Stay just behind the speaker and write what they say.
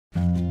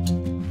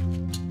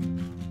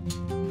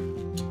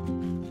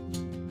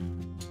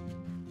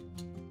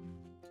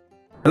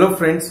Hello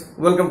friends,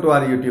 welcome to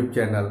our YouTube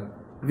channel.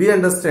 We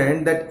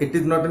understand that it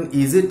is not an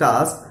easy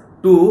task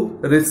to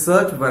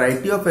research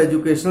variety of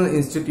educational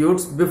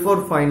institutes before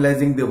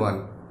finalizing the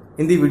one.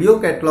 In the video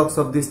catalogs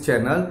of this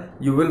channel,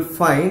 you will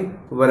find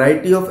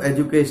variety of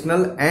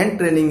educational and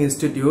training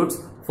institutes.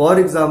 For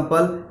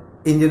example,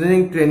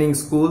 engineering training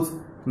schools,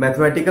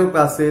 mathematical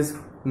classes,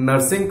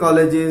 nursing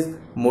colleges,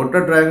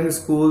 motor driving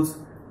schools,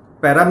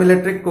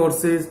 paramilitary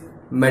courses,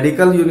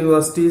 medical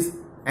universities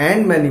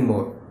and many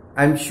more.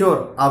 I am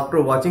sure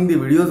after watching the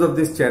videos of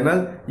this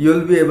channel, you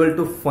will be able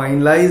to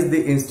finalize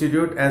the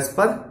institute as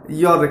per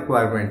your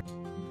requirement.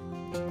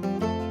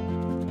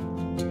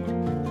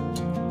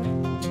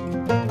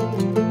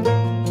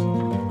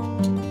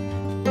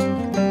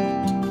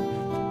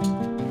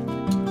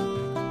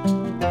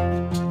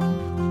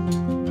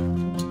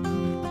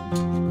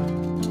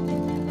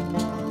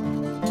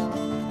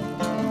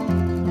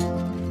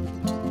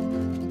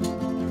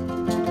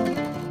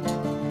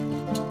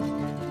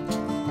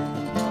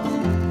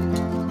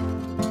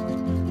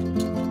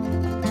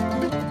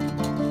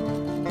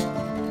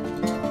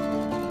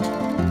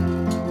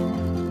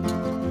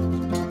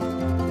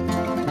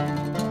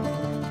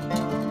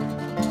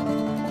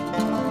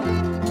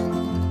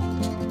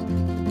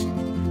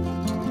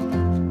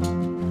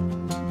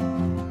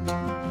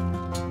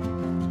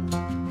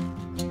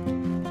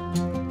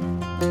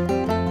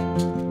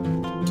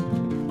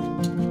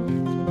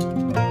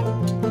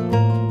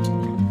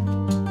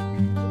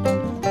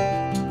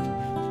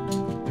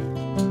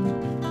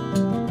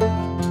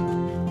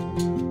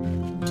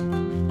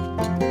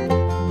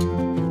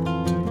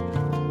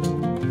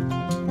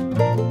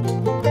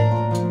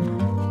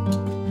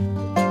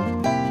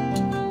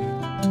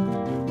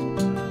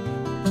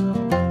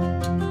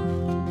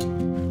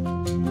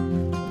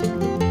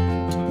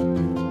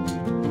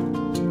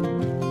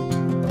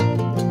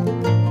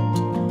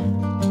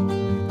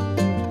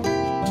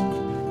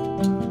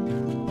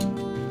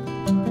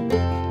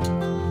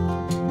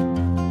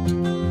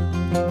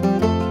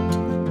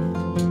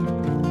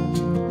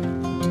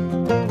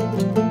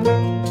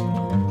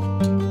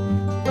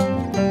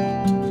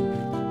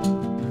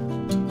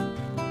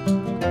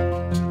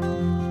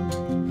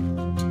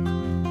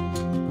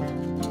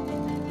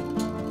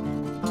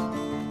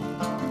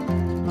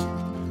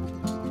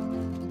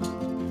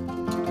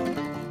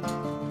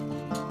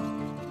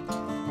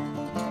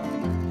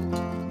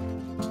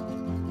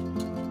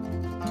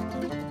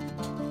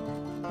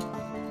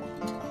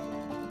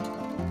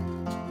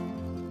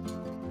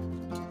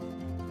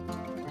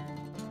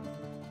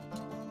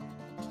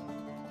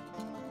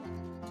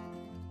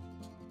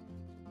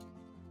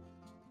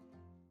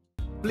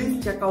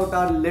 Please check out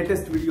our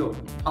latest video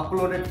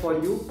uploaded for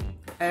you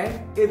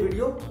and a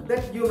video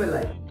that you may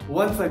like.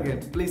 Once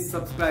again, please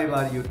subscribe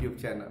our YouTube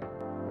channel.